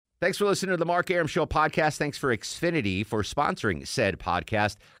Thanks for listening to the Mark Arum Show podcast. Thanks for Xfinity for sponsoring said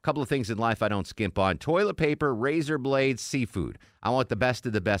podcast. A couple of things in life I don't skimp on. Toilet paper, razor blades, seafood. I want the best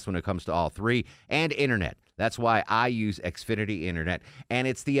of the best when it comes to all three. And internet. That's why I use Xfinity Internet. And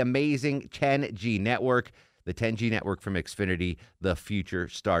it's the amazing 10G network. The 10G network from Xfinity. The future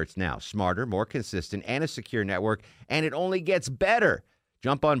starts now. Smarter, more consistent, and a secure network. And it only gets better.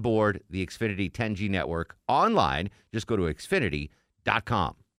 Jump on board the Xfinity 10G network online. Just go to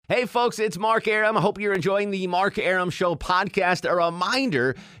Xfinity.com. Hey, folks, it's Mark Arum. I hope you're enjoying the Mark Arum Show podcast. A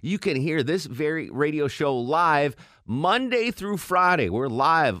reminder, you can hear this very radio show live Monday through Friday. We're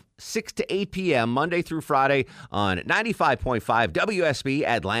live 6 to 8 p.m. Monday through Friday on 95.5 WSB,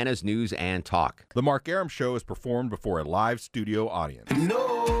 Atlanta's News and Talk. The Mark Arum Show is performed before a live studio audience. No,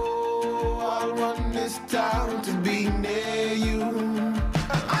 I want this town to be near you.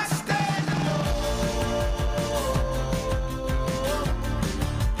 I stand alone.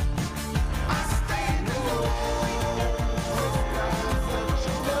 I stand alone.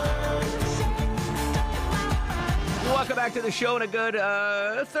 Welcome back to the show and a good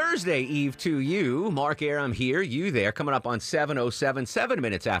Thursday Eve to you. Mark Arum here, you there, coming up on 7:07, 7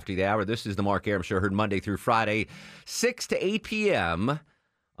 minutes after the hour. This is the Mark Arum Show, heard Monday through Friday, 6 to 8 p.m.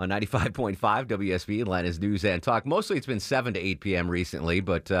 on 95.5 WSB, Atlanta's News and Talk. Mostly it's been 7 to 8 p.m. recently,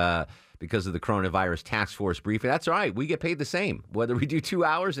 but because of the coronavirus task force briefing, that's all right. We get paid the same. Whether we do 2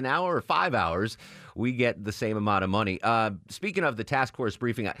 hours, an hour, or 5 hours, we get the same amount of money. Speaking of the task force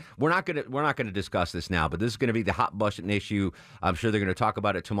briefing, we're not gonna discuss this now, but this is going to be the hot button issue. I'm sure they're going to talk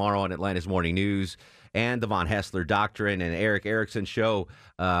about it tomorrow on Atlanta's Morning News and the Von Haessler Doctrine and Eric Erickson show.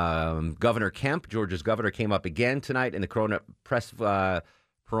 Governor Kemp, Georgia's governor, came up again tonight in the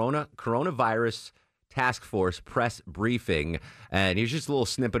coronavirus task force press briefing, and here's just a little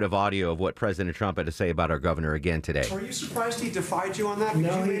snippet of audio of what President Trump had to say about our governor again today. Are you surprised he defied you on that? No,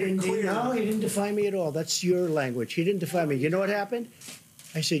 Because you he made it didn't. clear. No, he didn't defy me at all. That's your language. He didn't defy me. You know what happened?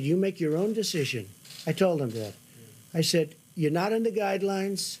 I said, you make your own decision. I told him that. I said, you're not in the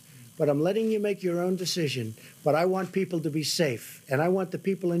guidelines, but I'm letting you make your own decision. But I want people to be safe, and I want the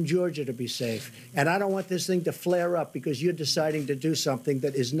people in Georgia to be safe. And I don't want this thing to flare up because you're deciding to do something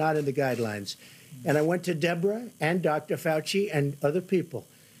that is not in the guidelines. And I went to Deborah and Dr. Fauci and other people,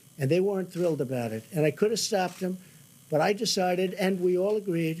 and they weren't thrilled about it. And I could have stopped them, but I decided, and we all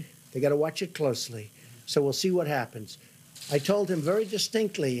agreed, they got to watch it closely. So we'll see what happens. I told him very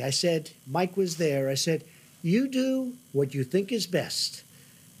distinctly, I said, Mike was there, I said, you do what you think is best.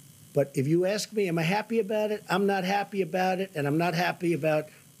 But if you ask me, am I happy about it? I'm not happy about it, and I'm not happy about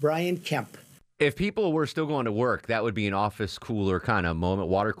Brian Kemp. If people were still going to work, that would be an office cooler kind of moment,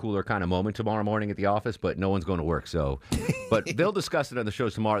 water cooler kind of moment tomorrow morning at the office, but no one's going to work. So, but they'll discuss it on the show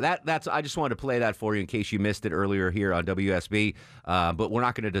tomorrow. That's I just wanted to play that for you in case you missed it earlier here on WSB, but we're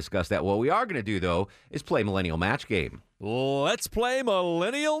not going to discuss that. What we are going to do, though, is play Millennial Match Game. Let's play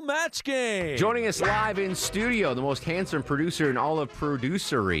Millennial Match Game. Jaring us live in studio, the most handsome producer in all of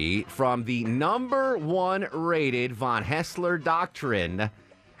producery from the #1 rated Von Haessler Doctrine,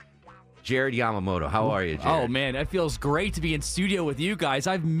 Jared Yamamoto. How are you, Jared? Oh, man, it feels great to be in studio with you guys.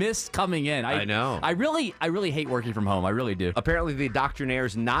 I've missed coming in. I know. I really hate working from home. I really do. Apparently, the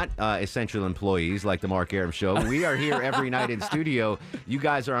Doctrinaires not essential employees like the Mark Arum Show. We are here every night in studio. You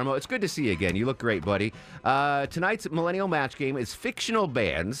guys are on. It's good to see you again. You look great, buddy. Tonight's Millennial Match Game is fictional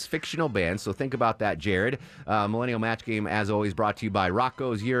bands. Fictional bands. So think about that, Jared. Millennial Match Game, as always, brought to you by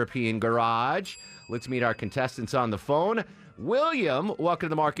Rocco's European Garage. Let's meet our contestants on the phone. William, welcome to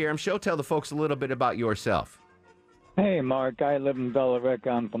the Mark Arum Show. Tell the folks a little bit about yourself. Hey, Mark. I live in Bella Rica.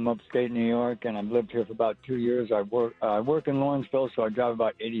 I'm from upstate New York, and I've lived here for about 2 years. I work in Lawrenceville, so I drive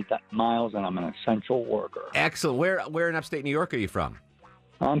about 80 miles, and I'm an essential worker. Excellent. Where in upstate New York are you from?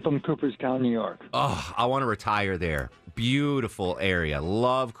 I'm from Cooperstown, New York. Oh, I want to retire there. Beautiful area.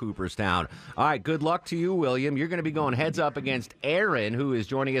 Love Cooperstown. All right, good luck to you, William. You're going to be going heads up against Aaron, who is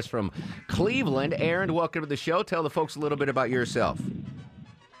joining us from Cleveland. Aaron, welcome to the show. Tell the folks a little bit about yourself.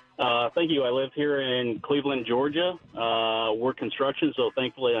 Thank you. I live here in Cleveland, Georgia. Work construction, so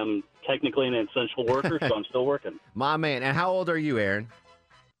thankfully I'm technically an essential worker, so I'm still working. My man. And how old are you, Aaron?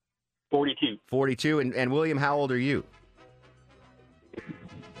 42. 42. And William, how old are you?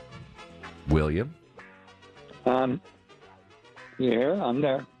 William? Yeah, I'm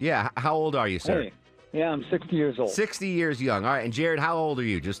there. Yeah, how old are you, sir? Hey, yeah, I'm 60 years old. 60 years young. All right, and Jared, how old are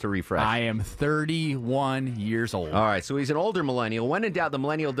you, just to refresh? I am 31 years old. All right, so he's an older millennial. When in doubt, the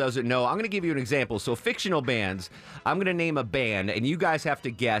millennial doesn't know. I'm going to give you an example. So fictional bands, I'm going to name a band, and you guys have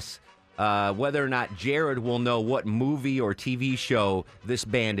to guess whether or not Jared will know what movie or TV show this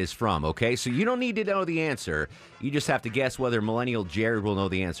band is from, okay? So you don't need to know the answer. You just have to guess whether Millennial Jared will know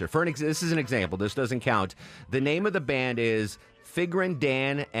the answer. This is an example. This doesn't count. The name of the band is Figrin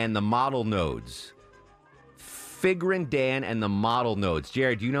Dan and the Model Nodes. Figrin Dan and the Model Nodes.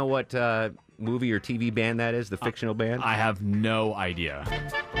 Jared, do you know what movie or TV band that is, the fictional band? I have no idea.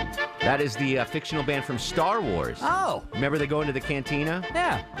 That is the fictional band from Star Wars. Oh. Remember they go into the cantina?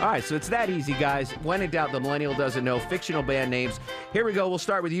 Yeah. All right, so it's that easy, guys. When in doubt, the millennial doesn't know fictional band names. Here we go. We'll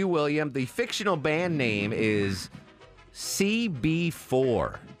start with you, William. The fictional band name is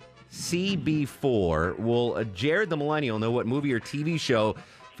CB4. CB4. Will Jared the millennial know what movie or TV show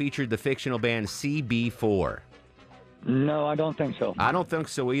featured the fictional band CB4? No, I don't think so. I don't think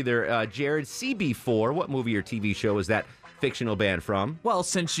so either. Jared, CB4, what movie or TV show is that fictional band from? Well,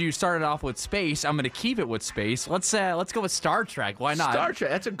 since you started off with space, I'm going to keep it with space. Let's go with Star Trek. Why not? Star Trek.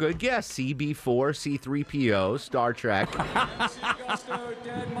 That's a good guess. CB4, C3PO, Star Trek.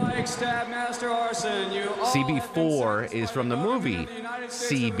 CB4 is from the movie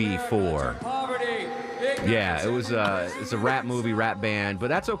CB4. Yeah, it's a rap movie, rap band, but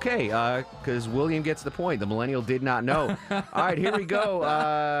that's okay because William gets the point. The millennial did not know. All right, here we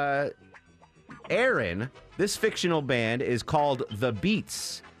go. Aaron, this fictional band is called The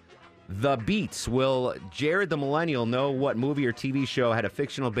Beats. The Beats. Will Jared the millennial know what movie or TV show had a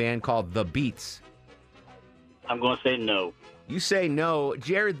fictional band called The Beats? I'm going to say no. You say no.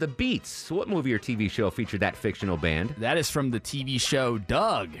 Jared, The Beats. What movie or TV show featured that fictional band? That is from the TV show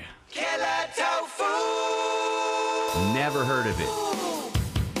Doug. Never heard of it.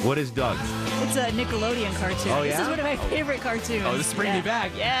 What is Doug? It's a Nickelodeon cartoon. Oh, yeah? This is one of my favorite cartoons. Oh, this is bringing me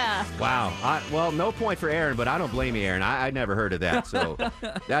back. Yeah. Wow. Well, no point for Aaron, but I don't blame you, Aaron. I never heard of that, so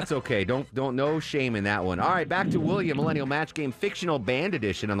that's okay. Don't no shame in that one. All right, back to William, Millennial Match Game Fictional Band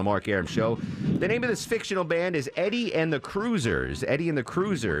Edition on the Mark Arum Show. The name of this fictional band is Eddie and the Cruisers. Eddie and the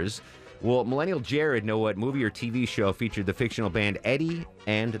Cruisers. Will Millennial Jared know what movie or TV show featured the fictional band Eddie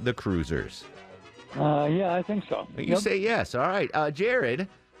and the Cruisers? Yeah, I think so. You say yes. All right. Jared,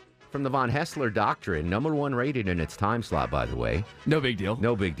 from the Von Hessler Doctrine, #1 rated in its time slot, by the way. No big deal.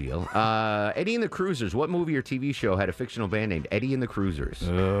 No big deal. Eddie and the Cruisers. What movie or TV show had a fictional band named Eddie and the Cruisers?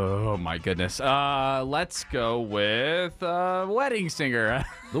 Oh, my goodness. Let's go with Wedding Singer.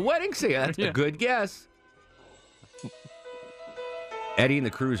 The Wedding Singer. That's a good guess. Eddie and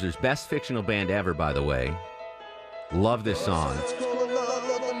the Cruisers. Best fictional band ever, by the way. Love this song.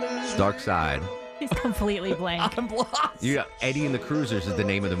 Dark Side. He's completely blank. I'm lost. Yeah, Eddie and the Cruisers is the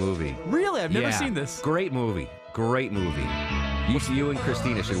name of the movie. Really? I've never seen this. Great movie. Great movie. You and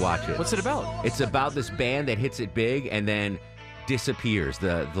Christina should watch it. What's it about? It's about this band that hits it big and then disappears.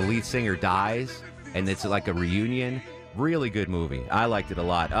 The lead singer dies, and it's like a reunion. Really good movie. I liked it a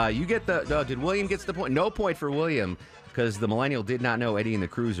lot. You get did William gets the point? No point for William because the millennial did not know Eddie and the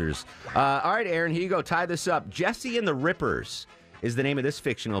Cruisers. All right, Aaron, here you go. Tie this up. Jesse and the Rippers is the name of this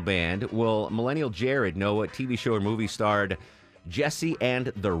fictional band. Will Millennial Jared know what TV show or movie starred Jesse and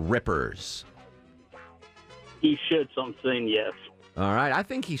the Rippers? He should, so I'm saying yes. All right, I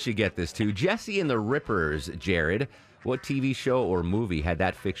think he should get this too. Jesse and the Rippers, Jared. What TV show or movie had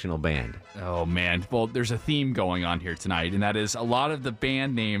that fictional band? Oh, man. Well, there's a theme going on here tonight, and that is a lot of the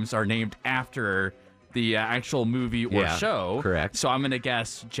band names are named after the actual movie or show. Correct. So I'm going to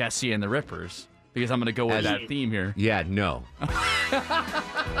guess Jesse and the Rippers. Because I'm going to go with that theme here. Yeah, no.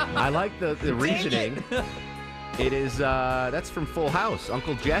 I like the reasoning. It is, that's from Full House.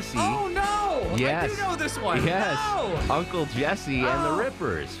 Uncle Jesse. Oh, no. Yes. I do know this one. Yes. No. Uncle Jesse and the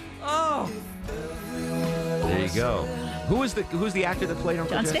Rippers. Oh. There you go. Who's the actor that played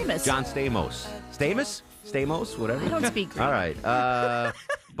Uncle Jesse? Stamos. John Stamos. Stamos? Stamos? Whatever. I don't speak Greek. All right.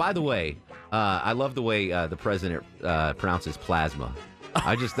 By the way, I love the way the president pronounces plasma.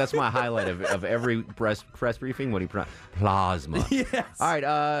 That's my highlight of every press briefing when he plasma. Yes. All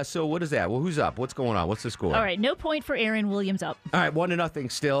right. So what is that? Well, who's up? What's going on? What's the score? All right, no point for Aaron. Williams up. All right, 1-0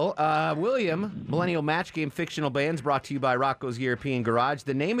 still. William, Millennial Match Game Fictional Bands brought to you by Rocco's European Garage.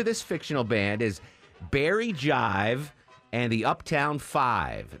 The name of this fictional band is Barry Jive and the Uptown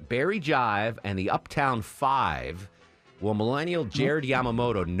Five. Barry Jive and the Uptown Five. Will Millennial Jared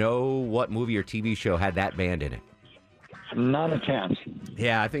Yamamoto know what movie or TV show had that band in it? Not a chance.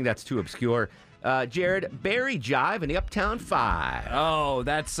 Yeah, I think that's too obscure. Jared, Barry Jive and the Uptown Five. Oh,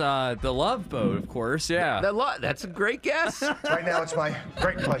 that's The Love Boat, of course, yeah. That's a great guess. Right now, it's my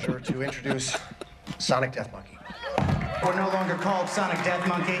great pleasure to introduce Sonic Death Monkey. We're no longer called Sonic Death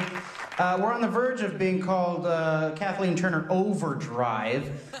Monkey. We're on the verge of being called Kathleen Turner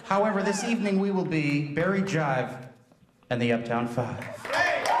Overdrive. However, this evening we will be Barry Jive and the Uptown Five.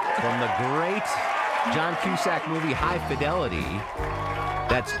 Hey! from the great John Cusack movie High Fidelity.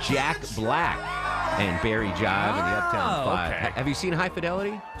 That's Jack Black and Barry Jive and the Uptown Five. Okay. Have you seen High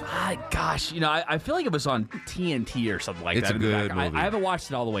Fidelity? Gosh, I feel like it was on TNT or something like It's that. a good movie. I haven't watched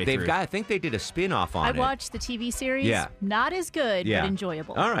it all the way through. I think they did a spin-off on I it. watched the TV series. Yeah. Not as good, Yeah. but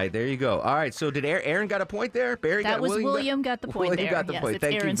enjoyable. All right, there you go. All right, so did Aaron got a point there? Barry That got was William got the point William there. got the Yes, point. it's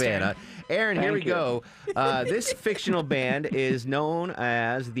Thank Aaron's you, Vanna. Aaron, here we Thank you. go. This fictional band is known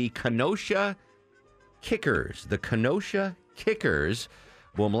as the Kenosha Kickers. The Kenosha Kickers.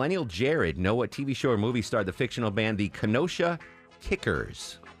 Will Millennial Jared know what TV show or movie starred the fictional band the Kenosha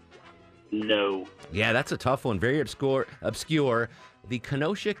Kickers? No. Yeah, that's a tough one. Very obscure. The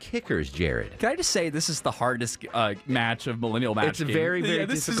Kenosha Kickers, Jared. Can I just say this is the hardest match of Millennial Match It's a Game. very, very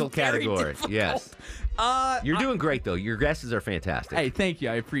this is difficult very category. difficult. Yes. You're doing great, though. Your guesses are fantastic. Hey, thank you.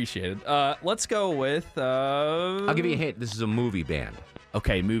 I appreciate it. Let's go with... I'll give you a hint. This is a movie band.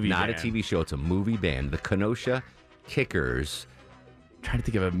 Okay, movie Not band. a TV show. It's a movie band. The Kenosha Kickers. I'm trying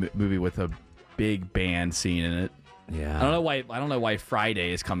to think of a movie with a big band scene in it. Yeah. I don't know why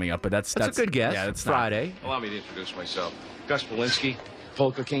Friday is coming up, but that's That's a good guess. Yeah, it's Friday. Allow me to introduce myself. Gus Polinski,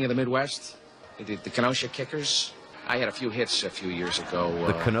 polka king of the Midwest. I did the Kenosha Kickers. I had a few hits a few years ago.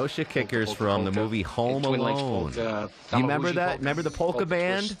 The Kenosha Kickers polka, from the polka, movie Home Twin Lakes Alone. polka, You remember Tamahushi that? polka, Remember the polka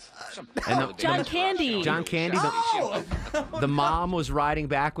band? twist. And John Candy. John Candy. The mom was riding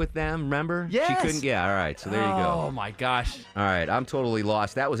back with them. Remember? Yes. She couldn't. Yeah. All right. So there you go. Oh my gosh. All right. I'm totally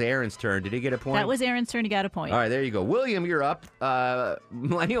lost. That was Aaron's turn. Did he get a point? That was Aaron's turn. He got a point. All right, there you go. William, you're up.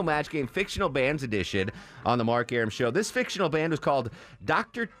 Millennial Match Game Fictional Bands Edition on the Mark Arum Show. This fictional band was called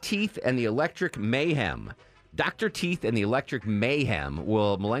Dr. Teeth and the Electric Mayhem. Dr. Teeth and the Electric Mayhem.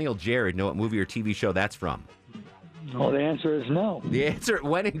 Will Millennial Jared know what movie or TV show that's from? Well, the answer is no. The answer,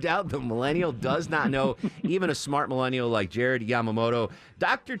 when in doubt, the millennial does not know. Even a smart millennial like Jared Yamamoto.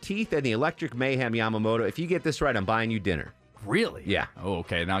 Dr. Teeth and the Electric Mayhem Yamamoto. If you get this right, I'm buying you dinner. Really? Yeah. Oh,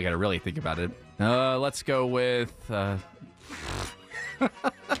 okay. Now I got to really think about it. Let's go with...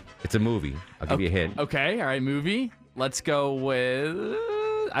 It's a movie. I'll give you a hint. Okay. All right. Movie. Let's go with...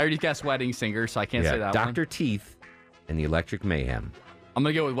 I already guessed Wedding Singer, so I can't say that one. Dr. Teeth and the Electric Mayhem. I'm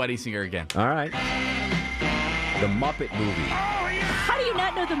going to go with Wedding Singer again. All right. The Muppet movie. How do you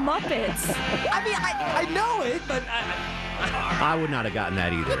not know the Muppets? I mean, I know it, but... I would not have gotten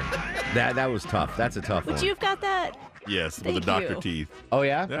that either. That was tough. That's a tough Would one. you have got that? Yes, Thank with the Dr. you. Teeth. Oh,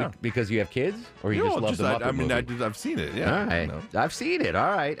 yeah? Yeah. Because you have kids? Or you No, just love the Muppet I mean, movie? I've seen it. Yeah. All right. No. I've seen it.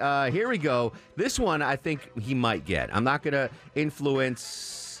 All right. Here we go. This one I think he might get. I'm not going to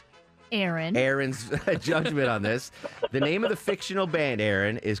influence Aaron's judgment on this. The name of the fictional band,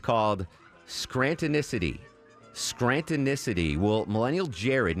 Aaron, is called Scrantonicity. Scrantonicity. Will Millennial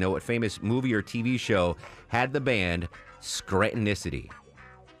Jared know what famous movie or TV show had the band Scrantonicity?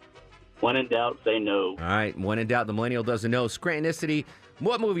 When in doubt, say no. All right. When in doubt, the millennial doesn't know. Scrantonicity.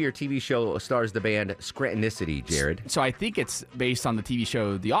 What movie or TV show stars the band Scrantonicity, Jared? So I think it's based on the TV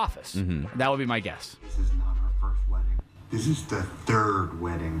show The Office. Mm-hmm. That would be my guess. This is not our first wedding. This is the third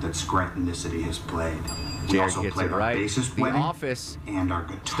wedding that Scrantonicity has played. We Jared also gets played it our right. bassist The wedding Office, and our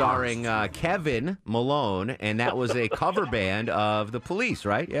guitar. starring Kevin Malone, and that was a cover band of The Police,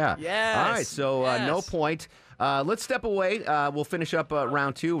 right? Yeah. Yes. All right, so no Yes. point. Let's step away. We'll finish up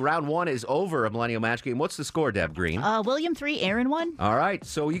round two. Round one is over of Millennial Match Game. What's the score, Deb Green? William 3, Aaron 1. All right,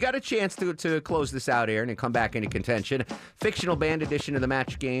 so you got a chance to close this out, Aaron, and come back into contention. Fictional band edition of the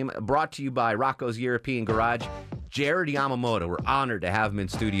match game brought to you by Rocco's European Garage. Jared Yamamoto, we're honored to have him in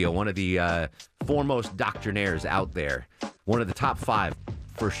studio, one of the foremost doctrinaires out there, one of the top 5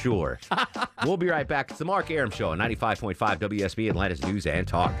 for sure. We'll be right back. It's the Mark Arum Show on 95.5 WSB, Atlanta's News and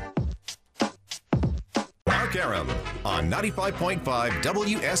Talk. Mark Arum on 95.5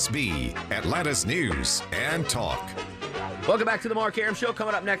 WSB, Atlanta's News and Talk. Welcome back to the Mark Arum Show.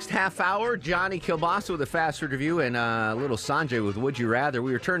 Coming up next half hour, Johnny Kilbasa with a fast food review and a little Sanjay with Would You Rather.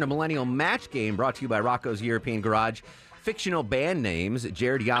 We return to Millennial Match Game brought to you by Rocco's European Garage. Fictional band names.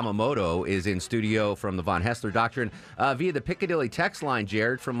 Jared Yamamoto is in studio from the Von Hessler Doctrine. Via the Piccadilly text line,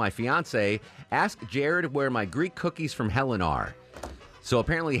 Jared, from my fiance, ask Jared where my Greek cookies from Helen are. So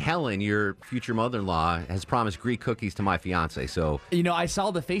apparently Helen, your future mother-in-law, has promised Greek cookies to my fiance. So I saw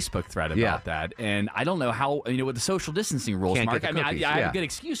the Facebook thread about that, and I don't know how, with the social distancing rules, can't Mark, get the cookies. I have a good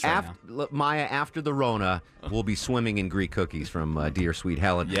excuse right now. Maya, after the Rona, we'll be swimming in Greek cookies from dear sweet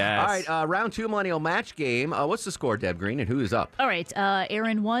Helen. Yes. All right, round 2 Millennial Match Game. What's the score, Deb Green, and who is up? All right,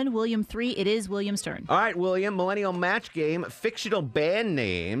 Aaron 1, William 3. It is William's turn. All right, William, Millennial Match Game. Fictional band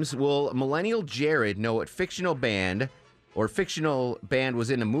names. Will Millennial Jared know what fictional band was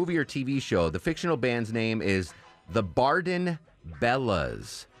in a movie or TV show? The fictional band's name is the Barden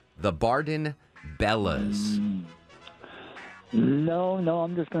Bellas. The Barden Bellas. No,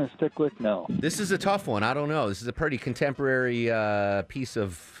 I'm just going to stick with no. This is a tough one. I don't know. This is a pretty contemporary piece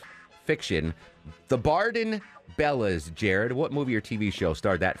of fiction. The Barden Bellas, Jared. What movie or TV show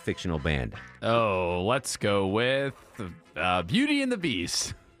starred that fictional band? Oh, let's go with Beauty and the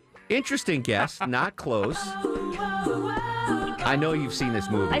Beast. Interesting guess. Not close. I know you've seen this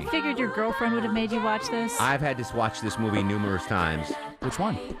movie. I figured your girlfriend would have made you watch this. I've had to watch this movie numerous times. Which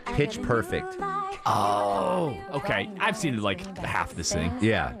one? Pitch Perfect. Oh, okay. I've seen like half this thing.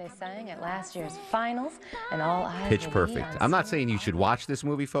 Yeah. They sang at last year's finals, and all eyes Pitch will be Perfect. on I'm not saying you should watch this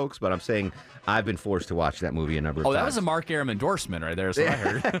movie, folks, but I'm saying I've been forced to watch that movie a number of times. Oh, that was a Mark Aram endorsement right there, is what I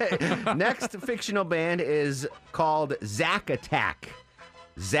heard. Next fictional band is called Zack Attack.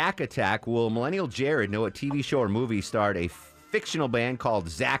 Zack Attack. Will Millennial Jared know what TV show or movie starred a fictional band called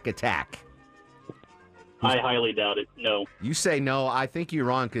Zack Attack? I highly doubt it. No. You say no. I think you're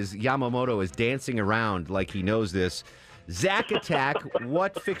wrong because Yamamoto is dancing around like he knows this. Zack Attack,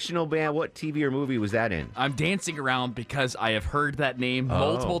 what fictional band, what TV or movie was that in? I'm dancing around because I have heard that name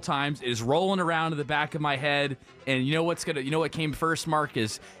multiple times. It is rolling around in the back of my head. And you know what came first, Mark,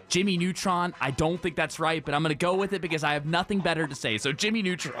 is Jimmy Neutron. I don't think that's right, but I'm going to go with it because I have nothing better to say. So Jimmy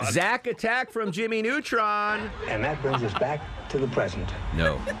Neutron. Zack Attack from Jimmy Neutron. And that brings us back to the present.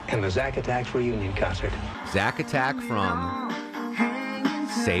 No. And the Zack Attack's reunion concert. Zack Attack from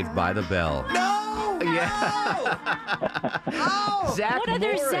Saved by the Bell. No! Yeah. Oh! Zach What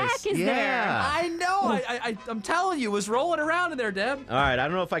other Morris. Zach is there? I know. I'm telling you, it was rolling around in there, Deb. All right, I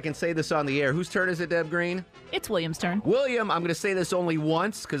don't know if I can say this on the air. Whose turn is it, Deb Green? It's William's turn. William, I'm going to say this only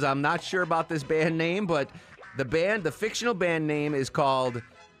once because I'm not sure about this band name, but the fictional band name is called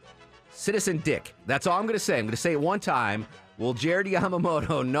Citizen Dick. That's all I'm going to say. I'm going to say it one time. Will Jared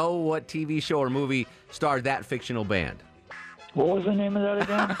Yamamoto know what TV show or movie starred that fictional band? What was the name of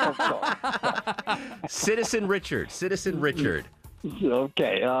that again? Citizen Richard. Citizen Richard.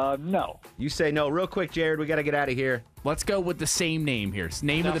 Okay, no. You say no. Real quick, Jared, we got to get out of here. Let's go with the same name here.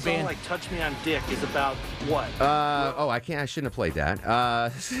 Name of the band. Like Touch Me on Dick is about what? I shouldn't have played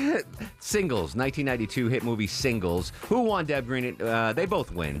that. Singles, 1992 hit movie Singles. Who won, Deb Green? They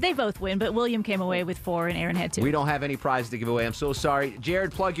both win. They both win, but William came away with 4 and Aaron had 2. We don't have any prize to give away. I'm so sorry.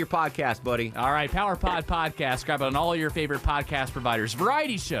 Jared, plug your podcast, buddy. All right, Power Pod Podcast. Grab it on all your favorite podcast providers.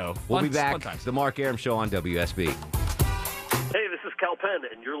 Variety show. We'll be back. The Mark Aram Show on WSB. Hey, this is Cal Penn,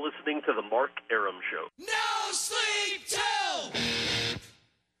 and you're listening to The Mark Aram Show. No sleep till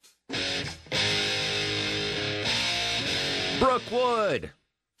Brookwood.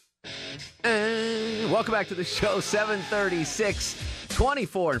 And welcome back to the show, 7:36,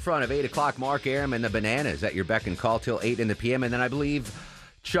 24 in front of 8 o'clock. Mark Aram and the Bananas at your beck and call till 8 in the p.m. And then I believe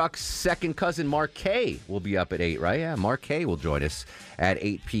Chuck's second cousin, Mark K, will be up at 8, right? Yeah, Mark K will join us at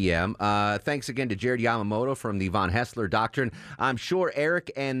 8 p.m. Thanks again to Jared Yamamoto from the Von Hessler Doctrine. I'm sure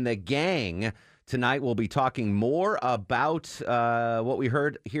Eric and the gang tonight will be talking more about what we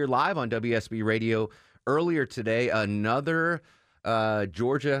heard here live on WSB Radio earlier today. Another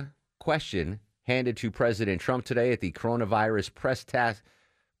Georgia question handed to President Trump today at the Coronavirus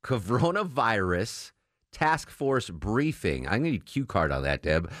Task Force briefing. I need a cue card on that,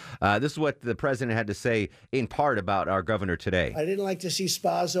 Deb. This is what the president had to say in part about our governor today. I didn't like to see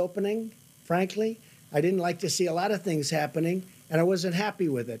spas opening, frankly. I didn't like to see a lot of things happening, and I wasn't happy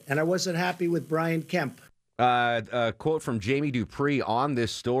with it. And I wasn't happy with Brian Kemp. A quote from Jamie Dupree on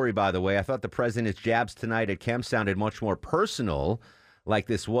this story, by the way. I thought the president's jabs tonight at Kemp sounded much more personal, like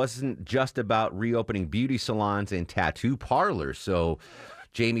this wasn't just about reopening beauty salons and tattoo parlors. So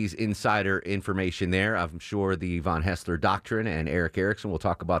Jamie's insider information there. I'm sure the Von Hessler Doctrine and Eric Erickson will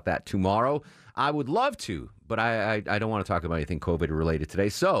talk about that tomorrow. I would love to, but I don't want to talk about anything COVID-related today.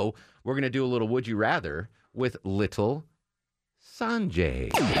 So we're going to do a little Would You Rather with Little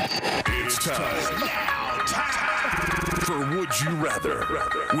Sanjay. It's time for Would You Rather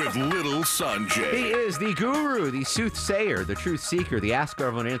with Little Sanjay. He is the guru, the soothsayer, the truth seeker, the asker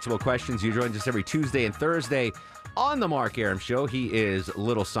of unanswerable questions. He joins us every Tuesday and Thursday on the Mark Aram Show. He is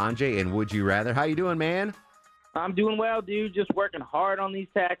Little Sanjay and Would You Rather. How you doing, man? I'm doing well, dude. Just working hard on these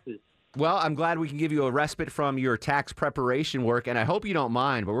taxes. Well, I'm glad we can give you a respite from your tax preparation work, and I hope you don't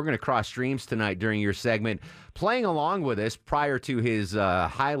mind, but we're going to cross streams tonight during your segment. Playing along with us prior to his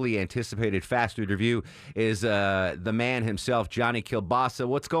highly anticipated fast food review is the man himself, Johnny Kilbasa.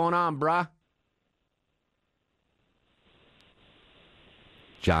 What's going on, brah?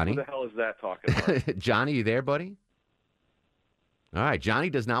 Johnny? Who the hell is that talking about? Johnny, you there, buddy? All right, Johnny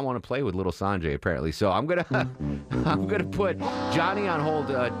does not want to play with Little Sanjay, apparently. So I'm gonna put Johnny on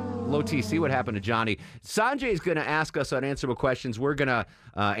hold Low T, see what happened to Johnny. Sanjay's going to ask us unanswerable questions. We're going to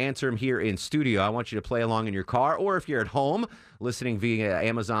answer them here in studio. I want you to play along in your car, or if you're at home, listening via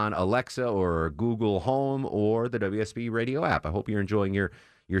Amazon Alexa or Google Home or the WSB radio app. I hope you're enjoying your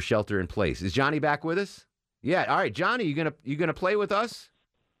shelter in place. Is Johnny back with us? Yeah. All right, Johnny, you gonna play with us?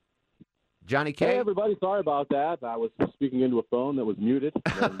 Johnny K? Hey, everybody. Sorry about that. I was speaking into a phone that was muted,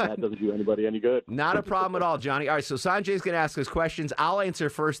 and that doesn't do anybody any good. Not a problem at all, Johnny. All right, so Sanjay's going to ask us questions. I'll answer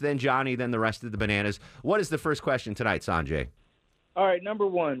first, then Johnny, then the rest of the bananas. What is the first question tonight, Sanjay? All right, number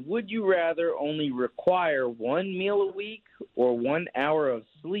one, would you rather only require 1 meal a week or 1 hour of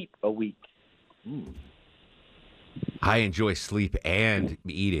sleep a week? I enjoy sleep and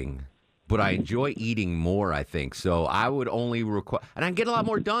eating, but I enjoy eating more, I think. So I would only require, and I can get a lot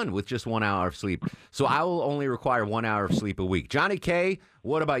more done with just 1 hour of sleep. So I will only require 1 hour of sleep a week. Johnny K,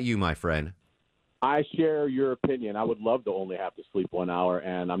 what about you, my friend? I share your opinion. I would love to only have to sleep 1 hour,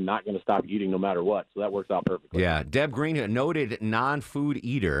 and I'm not going to stop eating no matter what. So that works out perfectly. Yeah, Deb Green, a noted non-food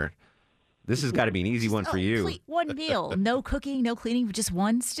eater. This has got to be an easy one for you. One meal. No cooking, no cleaning, just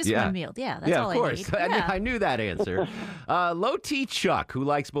once. Just one meal. Yeah, that's all of course. I need. Yeah. I knew that answer. Low T Chuck, who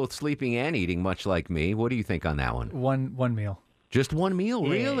likes both sleeping and eating, much like me. What do you think on that one? One meal. Just one meal,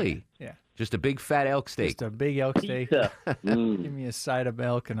 Yeah, really? Yeah. Just a big fat elk steak. Just a big elk steak. Give me a side of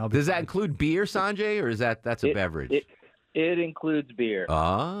milk, and I'll be Does that include beer, Sanjay, or is that's a beverage? It includes beer. Oh.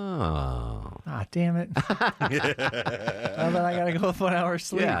 Ah, damn it. Well, then I got to go with 1 hour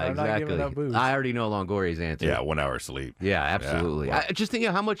sleep. Yeah, I'm exactly. not giving up booze. I already know Longoria's answer. Yeah, 1 hour sleep. Yeah, absolutely. Yeah. I just think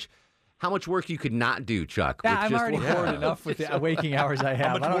of how much work you could not do, Chuck. Yeah, with I'm just already one- bored enough with the waking hours I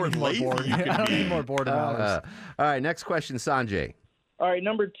have. much I don't more need more lazy bored. you could I don't be. need more boredom hours. All right, next question, Sanjay. All right,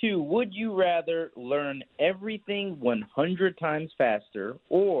 number two, would you rather learn everything 100 times faster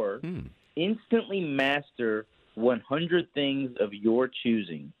or instantly master 100 things of your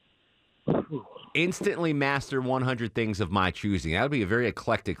choosing? Instantly master 100 things of my choosing. That would be a very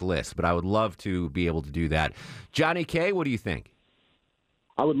eclectic list, but I would love to be able to do that. Johnny K, what do you think?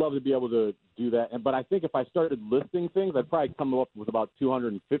 I would love to be able to do that, but I think if I started listing things, I'd probably come up with about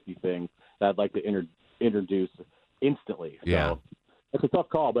 250 things that I'd like to introduce instantly. Yeah. So it's a tough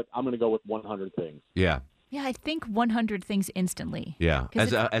call, but I'm going to go with 100 things. Yeah. Yeah, I think 100 things instantly. Yeah.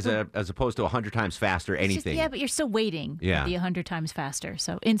 'Cause As opposed to 100 times faster, It's just- anything. yeah, but you're still waiting Yeah. to be 100 times faster,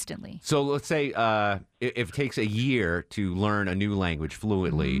 so instantly. So let's say if it takes a year to learn a new language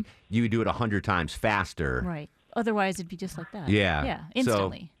fluently, you would do it 100 times faster. Right. Otherwise, it'd be just like that. Yeah. Yeah,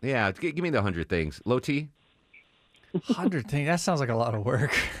 instantly. So, yeah, give me the 100 things. Low T? 100 things? That sounds like a lot of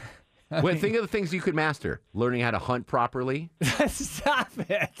work. Well, think of the things you could master. Learning how to hunt properly. Stop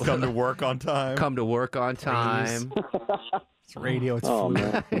it. Come to work on time. Come to work on time. It's radio. It's Oh,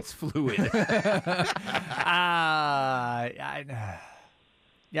 fluid. man. It's fluid.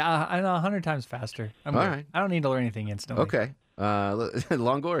 Yeah, I know 100 times faster. I'm All good. right. I don't need to learn anything instantly. Okay.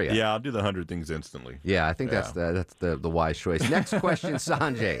 Longoria. Yeah, I'll do the 100 things instantly. Yeah, I think that's the wise choice. Next question,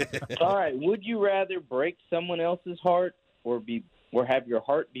 Sanjay. All right, would you rather break someone else's heart or have your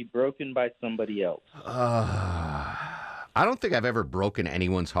heart be broken by somebody else? I don't think I've ever broken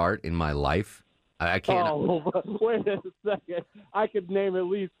anyone's heart in my life. I can't. Oh, wait a second. I could name at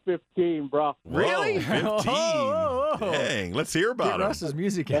least 15, bro. Really? 15. Dang, let's hear about Get them. Russ's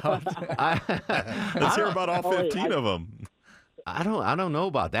music out. Let's hear about all 15 of them. I don't know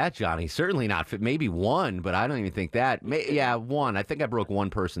about that, Johnny. Certainly not. Maybe one, but I don't even think that. Yeah, one. I think I broke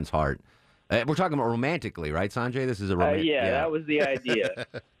one person's heart. We're talking about romantically, right, Sanjay? This is a romantic. Yeah, that was the idea.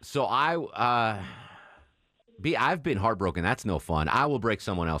 So I've been heartbroken. That's no fun. I will break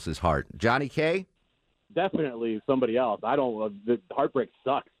someone else's heart. Johnny K? Definitely somebody else. The heartbreak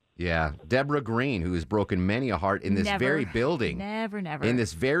sucks. Yeah. Deborah Green, who has broken many a heart in this Never. very building. Never. In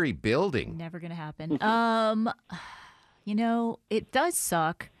this very building. Never going to happen. It does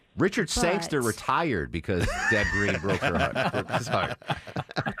suck. Richard but Sangster retired because Deb Green broke his heart.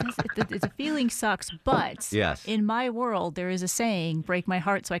 The feeling sucks, but Yes. in my world, there is a saying, break my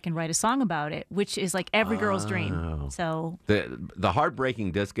heart so I can write a song about it, which is like every girl's dream. So, The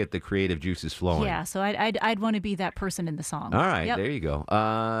heartbreaking does get the creative juices flowing. yeah, so I'd want to be that person in the song. All right, Yep. there you go.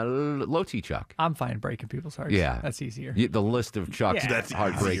 Low T Chuck. I'm fine breaking people's hearts. Yeah. That's easier. The list of Chuck's Yeah. That's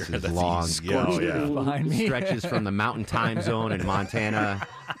heartbreaks easier. is That's long. easy. Oh, yeah. Behind me. Stretches from the mountain time zone in Montana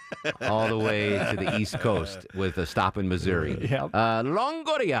all the way to the East Coast with a stop in Missouri. Yep.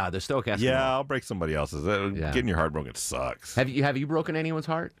 Longoria, the Stoke Eskimo. Yeah, I'll break somebody else's. Getting your heart broken sucks. Have you broken anyone's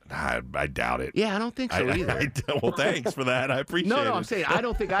heart? I doubt it. Yeah, I don't think so either. Well, thanks for that. I appreciate it. No, I'm saying I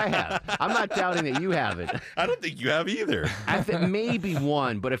don't think I have. I'm not doubting that you haven't. I don't think you have either. I think maybe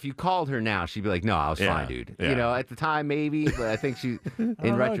one, but if you called her now, she'd be like, "No, I was fine, dude." Yeah. You know, at the time maybe, but I think she, in I don't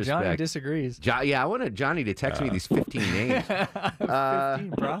know, retrospect, Johnny disagrees. Yeah, I wanted Johnny to text me these 15 names. 15,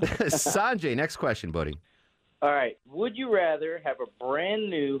 bro. Sanjay, next question, buddy. All right. Would you rather have a brand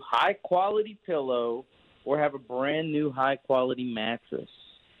new high quality pillow or have a brand new high quality mattress?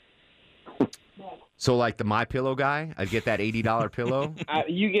 So, like the My Pillow guy, I'd get that $80 pillow.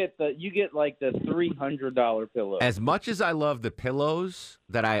 You get like the $300 pillow. As much as I love the pillows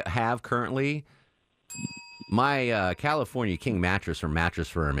that I have currently, my California King mattress from Mattress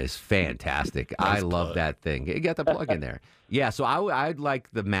Firm is fantastic. I love that thing. You got the plug in there. Yeah, so I'd like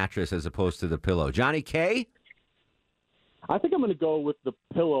the mattress as opposed to the pillow. Johnny K? I think I'm going to go with the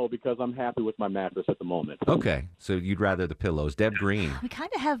pillow because I'm happy with my mattress at the moment. Okay, so you'd rather the pillows. Deb Green. We kind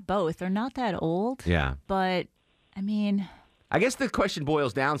of have both. They're not that old. Yeah. But, I mean... I guess the question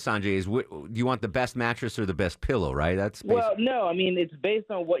boils down, Sanjay, is do you want the best mattress or the best pillow, right? That's Well, no. I mean, it's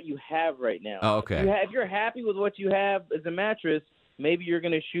based on what you have right now. Oh, okay. If you're happy with what you have as a mattress, maybe you're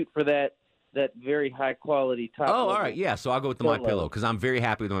going to shoot for that very high quality top. all right. Yeah, so I'll go with the My Pillow because I'm very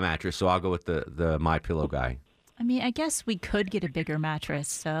happy with my mattress, so I'll go with the My Pillow guy. I mean, I guess we could get a bigger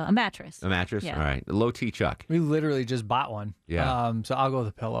mattress. A mattress. A mattress? Yeah. All right. Low T Chuck. We literally just bought one. Yeah. So I'll go with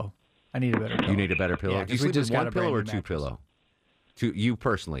a pillow. I need a better pillow. You need a better pillow? Yeah, Do you 'cause we sleep just with got one a pillow brand or new two mattress. pillow? You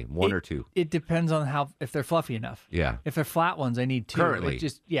personally, one or two? It depends on if they're fluffy enough. Yeah. If they're flat ones, I need two. Currently? At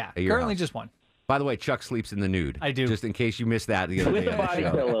At your currently house? just one. By the way, Chuck sleeps in the nude. I do. Just in case you missed that the other With day a on the body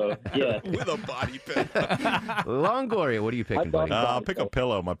show. pillow. Yeah. With a body pillow. Longoria, what are you picking, buddy? I'll pick a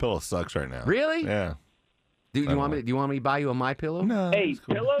pillow. My pillow sucks right now. Really? Yeah. Do you want me to buy you a My Pillow? No. Hey,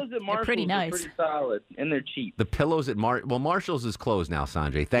 pillows at Marshall's pretty nice. are pretty solid, and they're cheap. The pillows at Marshall's is closed now,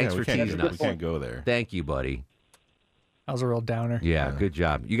 Sanjay. Thanks for teasing We us. can't go there. Thank you, buddy. That was a real downer. Yeah, good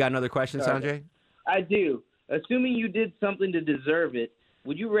job. You got another question, Sanjay? I do. Assuming you did something to deserve it,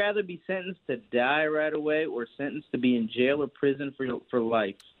 would you rather be sentenced to die right away or sentenced to be in jail or prison for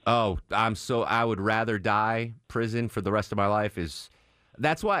life? Oh, I would rather die prison for the rest of my life.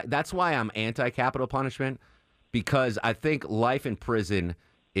 That's why I'm anti-capital punishment, because I think life in prison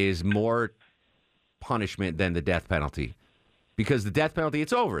is more punishment than the death penalty. Because the death penalty,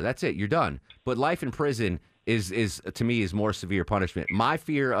 it's over. That's it. You're done. But life in prison is to me is more severe punishment. My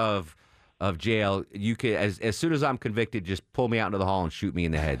fear of jail, you could as soon as I'm convicted, just pull me out into the hall and shoot me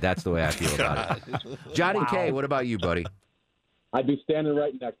in the head. That's the way I feel about it. Johnny K, what about you, buddy? I'd be standing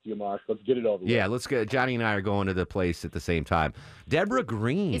right next to you, Mark. Let's get it over with. Yeah, let's get Johnny and I are going to the place at the same time. Deborah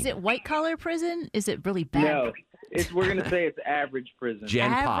Green. Is it white collar prison? Is it really bad? No, we're gonna say it's average prison.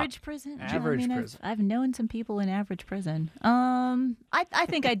 Average prison. Average I mean, prison. I've known some people in average prison. I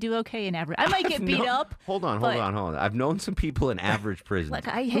think I'd do okay in average. I might get beat up. Hold on. I've known some people in average prison. Like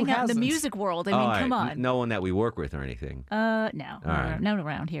I hang out in the music world. I mean, come on. No one that we work with or anything. No, right. not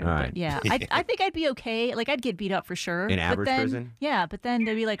around here. All right. But yeah, I think I'd be okay. Like I'd get beat up for sure. In but average then, prison? Yeah, but then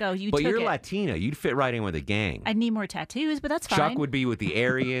they'd be like, "Oh, you But took you're it." Latina. You'd fit right in with a gang. I'd need more tattoos, but that's fine. Chuck would be with the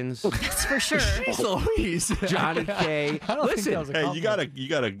Aryans. That's for sure. Louise. Johnny K. Listen, Hey, you gotta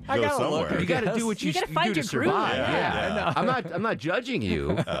go somewhere. you got to do what you gotta find do to your groove. survive. Yeah. I'm not judging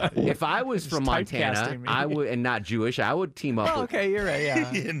you. If I was from Montana, typecasting me. I would, and not Jewish, I would team up. Oh, with okay, you're right.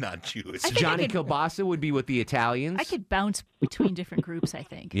 Yeah. You're not Jewish. think Johnny I could- Kilbasa would be with the Italians. I could bounce between different groups. I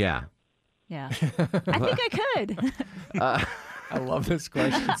think. Yeah. Yeah. I think I could. I love this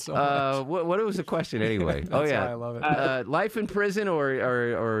question so much. What was the question anyway? That's Oh yeah, why I love it. Life in prison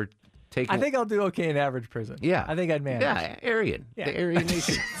or taking. I think I'll do okay in average prison. Yeah. I think I'd manage. Yeah, Aryan. Yeah. The Aryan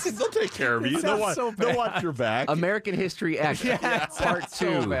Nation. They'll take care of you. It They'll sounds so they'll bad. watch your back. American History X Part sounds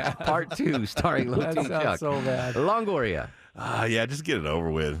so 2. bad. Part 2 starring That Luke sounds Chuck. so bad. Longoria. Yeah, just get it over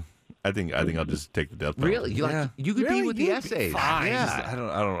with. I think I'll just take the death penalty. Really? You could be with the essays. Fine. Yeah. Just- I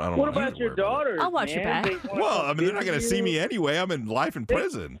don't. What want about your daughters? I'll watch your man? back. They wanna Well, I mean, they're not going to see me visit anyway. I'm in life in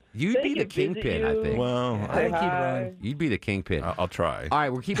prison. You'd They be the can visit kingpin, I you. think. Well, I think he'd run. You'd be the kingpin. I'll try. All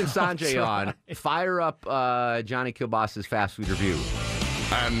right, we're keeping Sanjay on. Fire up Johnny Kilbasa's fast food review.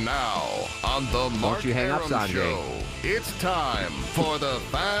 And now, on the Mark you hang up, Arum Sanjay. Show, it's time for the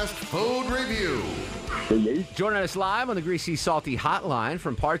Fast Food Review. Joining us live on the Greasy Salty Hotline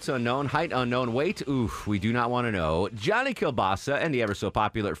from parts unknown, height unknown, weight, oof, we do not want to know. Johnny Kilbasa and the ever so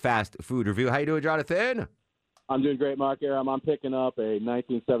popular fast food review. How you doing, Jonathan? I'm doing great, Mark Aram. I'm picking up a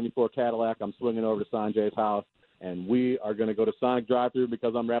 1974 Cadillac. I'm swinging over to Sanjay's house. And we are going to go to Sonic drive-thru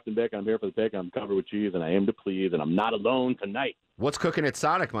because I'm wrapped in bacon. I'm here for the bacon. I'm covered with cheese, and I am to please, and I'm not alone tonight. What's cooking at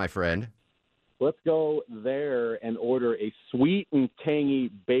Sonic, my friend? Let's go there and order a sweet and tangy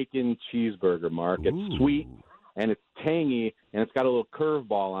bacon cheeseburger, Mark. It's sweet, and it's tangy, and it's got a little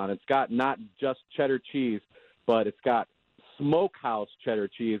curveball on it. It's got not just cheddar cheese, but it's got smokehouse cheddar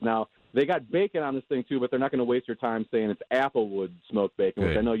cheese. Now, they got bacon on this thing, too, but they're not going to waste your time saying it's Applewood smoked bacon,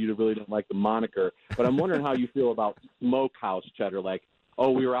 which I know you really don't like the moniker. But I'm wondering how you feel about smokehouse cheddar. Like,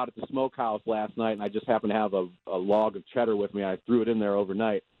 oh, we were out at the smokehouse last night, and I just happened to have a log of cheddar with me. I threw it in there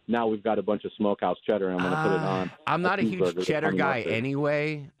overnight. Now we've got a bunch of smokehouse cheddar, and I'm going to put it on. I'm not a huge cheddar guy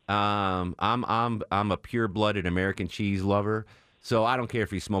anyway. I'm a pure-blooded American cheese lover, so I don't care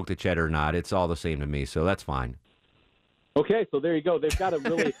if you smoke the cheddar or not. It's all the same to me, so that's fine. Okay, so there you go. They've got a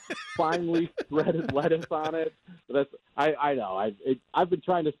really finely shredded lettuce on it. I know. I've been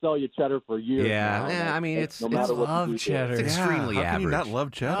trying to sell you cheddar for years. Yeah, now, I mean no it's matter what love you do. cheddar. It's extremely How can average. you not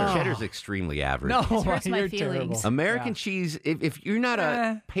love cheddar? Cheddar's extremely average. No, It hurts my you're feelings. terrible. American cheese. If you're not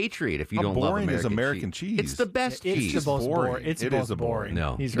a patriot, if you How don't love boring is American American cheese? it's the best cheese. It's the most boring. boring. It's It both is a boring.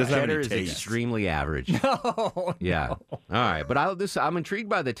 No, He's Doesn't have cheddar any is taste. extremely average. No. Yeah. All right, but I'm intrigued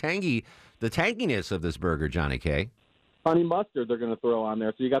by the tanginess of this burger, Johnny K. Honey mustard they're going to throw on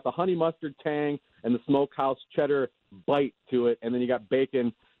there. So you got the honey mustard tang and the smokehouse cheddar bite to it, and then you got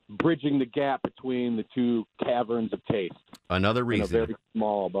bacon bridging the gap between the two caverns of taste. Another In a reason very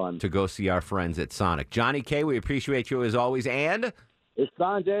small bun. to go see our friends at Sonic. Johnny K, we appreciate you as always, and It's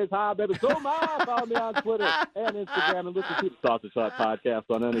Sanjay's High, baby. So much. Follow me on Twitter and Instagram, and listen to the Sausage Shot podcast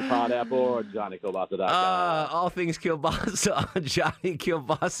on any pod app or JohnnyKilbasa.com. all things Kielbasa on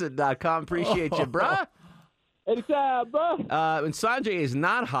JohnnyKielbasa.com. Appreciate you, bruh. Anytime, bro. And Sanjay is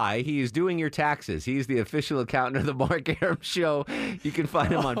not high. He is doing your taxes. He's the official accountant of the Mark Aram Show. You can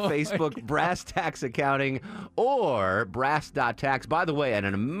find him on Facebook, Brass Tax Accounting, or brass.tax. By the way, an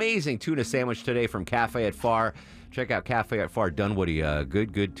amazing tuna sandwich today from Cafe at Far. Check out Cafe at Far Dunwoody.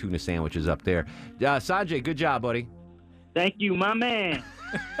 Good tuna sandwiches up there. Sanjay, good job, buddy. Thank you, my man.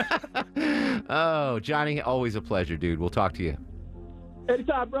 Oh, Johnny, always a pleasure, dude. We'll talk to you.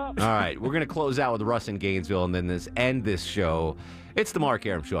 Anytime, bro. All right, we're going to close out with Russ in Gainesville and then end this show. It's the Mark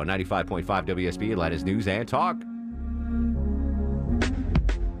Aram Show on 95.5 WSB, Atlanta's News and Talk.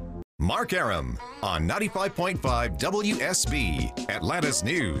 Mark Aram on 95.5 WSB, Atlanta's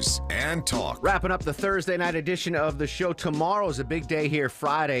News and Talk. Wrapping up the Thursday night edition of the show. Tomorrow is a big day here,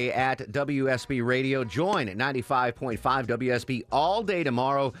 Friday at WSB Radio. Join at 95.5 WSB all day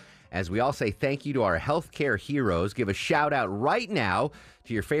tomorrow as we all say thank you to our healthcare heroes. Give a shout out right now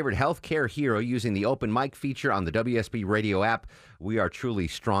to your favorite healthcare hero using the open mic feature on the WSB Radio app. We are truly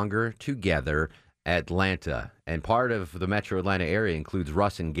stronger together, Atlanta. And part of the metro Atlanta area includes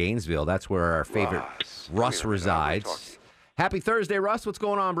Russ in Gainesville. That's where our favorite Russ resides. Happy Thursday, Russ. What's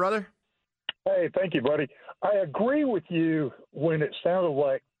going on, brother? Hey, thank you, buddy. I agree with you when it sounded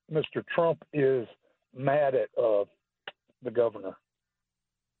like Mr. Trump is mad at the governor.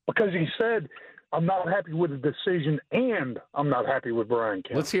 Because he said, I'm not happy with the decision and I'm not happy with Brian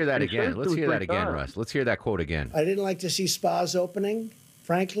Kemp. Let's hear that He again. said Let's two or hear three that again, times. Russ. Let's hear that quote again. I didn't like to see spas opening,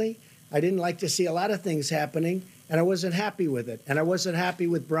 frankly. I didn't like to see a lot of things happening, and I wasn't happy with it. And I wasn't happy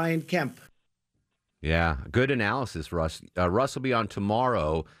with Brian Kemp. Yeah, good analysis, Russ. Russ will be on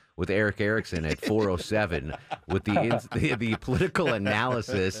tomorrow with Eric Erickson at 4:07 with the political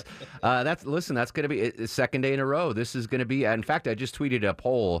analysis. That's going to be a second day in a row. This is going to be. In fact, I just tweeted a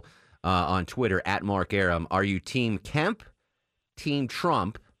poll on Twitter at Mark Aram. Are you Team Kemp, Team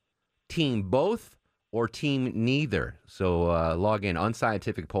Trump, Team both, or Team neither? So log in,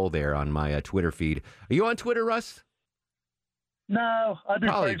 unscientific poll there on my Twitter feed. Are you on Twitter, Russ? No, I do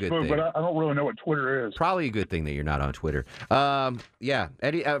Probably a good Facebook, thing. but I don't really know what Twitter is. Probably a good thing that you're not on Twitter. Yeah,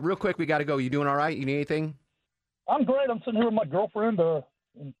 Eddie, real quick, we got to go. You doing all right? You need anything? I'm great. I'm sitting here with my girlfriend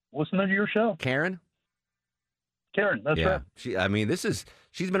listening to your show. Karen? Karen, that's right.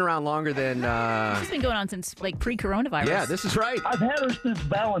 She's been around longer than... It's been going on since like pre-coronavirus. Yeah, this is right. I've had her since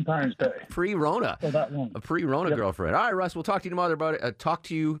Valentine's Day. Pre-Rona. So that long. A pre-Rona Yep. girlfriend. All right, Russ, we'll talk to you tomorrow, buddy. Talk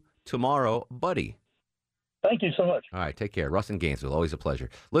to you tomorrow, buddy. Thank you so much. All right, take care. Russ in Gainesville, always a pleasure.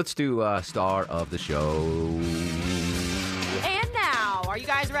 Let's do star of the show. And now, are you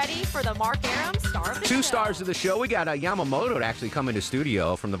guys ready for the Mark Aram Star of the Show? Two stars of the show. We got Yamamoto to actually come into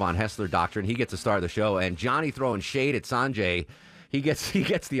studio from the Von Hessler Doctrine. He gets a star of the show. And Johnny throwing shade at Sanjay. He gets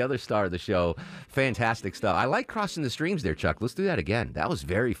the other star of the show. Fantastic stuff. I like crossing the streams there, Chuck. Let's do that again. That was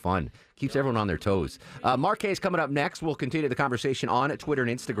very fun. Keeps everyone on their toes. Mark Hayes coming up next. We'll continue the conversation on Twitter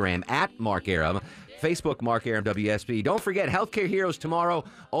and Instagram at Mark Arum. Facebook, Mark Arum WSB. Don't forget, Healthcare Heroes tomorrow.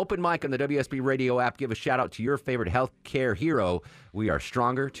 Open mic on the WSB radio app. Give a shout out to your favorite healthcare hero. We are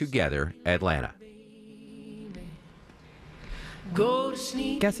stronger together, Atlanta.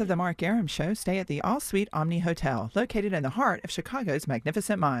 Guests of the Mark Arum Show stay at the All Suite Omni Hotel, located in the heart of Chicago's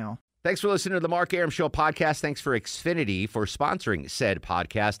Magnificent Mile. Thanks for listening to the Mark Arum Show podcast. Thanks for Xfinity for sponsoring said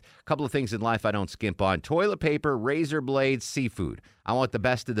podcast. A couple of things in life I don't skimp on. Toilet paper, razor blades, seafood. I want the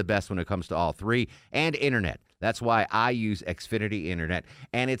best of the best when it comes to all three. And internet. That's why I use Xfinity Internet.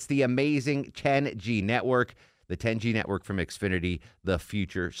 And it's the amazing 10G network. The 10G network from Xfinity. The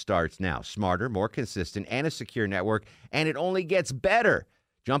future starts now. Smarter, more consistent, and a secure network. And it only gets better.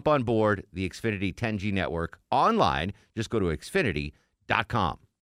 Jump on board the Xfinity 10G network online. Just go to Xfinity.com.